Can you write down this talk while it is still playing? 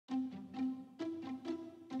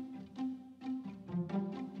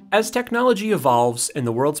As technology evolves and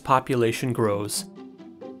the world's population grows,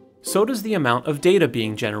 so does the amount of data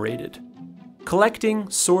being generated. Collecting,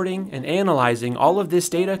 sorting, and analyzing all of this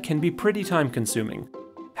data can be pretty time-consuming.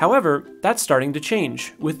 However, that's starting to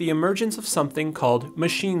change with the emergence of something called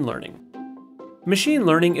machine learning. Machine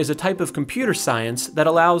learning is a type of computer science that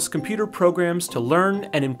allows computer programs to learn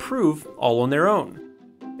and improve all on their own.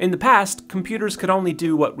 In the past, computers could only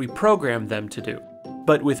do what we programmed them to do.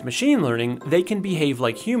 But with machine learning, they can behave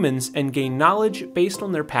like humans and gain knowledge based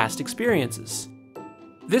on their past experiences.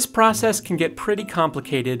 This process can get pretty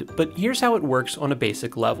complicated, but here's how it works on a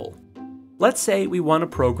basic level. Let's say we want a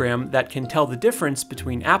program that can tell the difference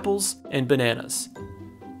between apples and bananas.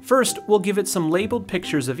 First, we'll give it some labeled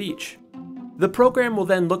pictures of each. The program will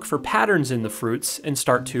then look for patterns in the fruits and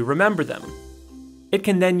start to remember them. It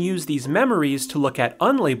can then use these memories to look at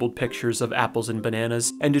unlabeled pictures of apples and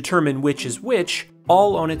bananas and determine which is which,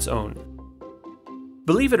 all on its own.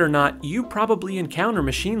 Believe it or not, you probably encounter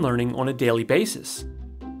machine learning on a daily basis.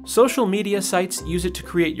 Social media sites use it to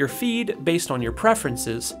create your feed based on your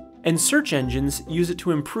preferences, and search engines use it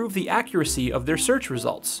to improve the accuracy of their search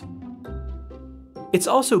results. It's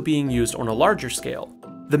also being used on a larger scale.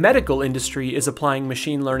 The medical industry is applying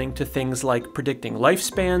machine learning to things like predicting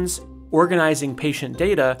lifespans, organizing patient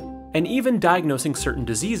data, and even diagnosing certain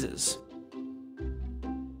diseases.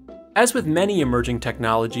 As with many emerging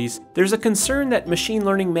technologies, there's a concern that machine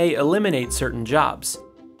learning may eliminate certain jobs.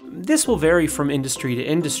 This will vary from industry to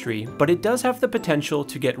industry, but it does have the potential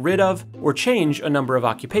to get rid of or change a number of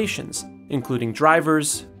occupations, including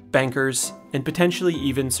drivers, bankers, and potentially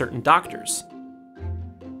even certain doctors.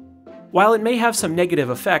 While it may have some negative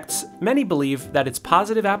effects, many believe that its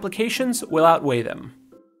positive applications will outweigh them.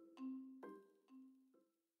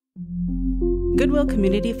 Goodwill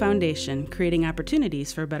Community Foundation, creating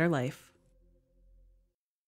opportunities for a better life.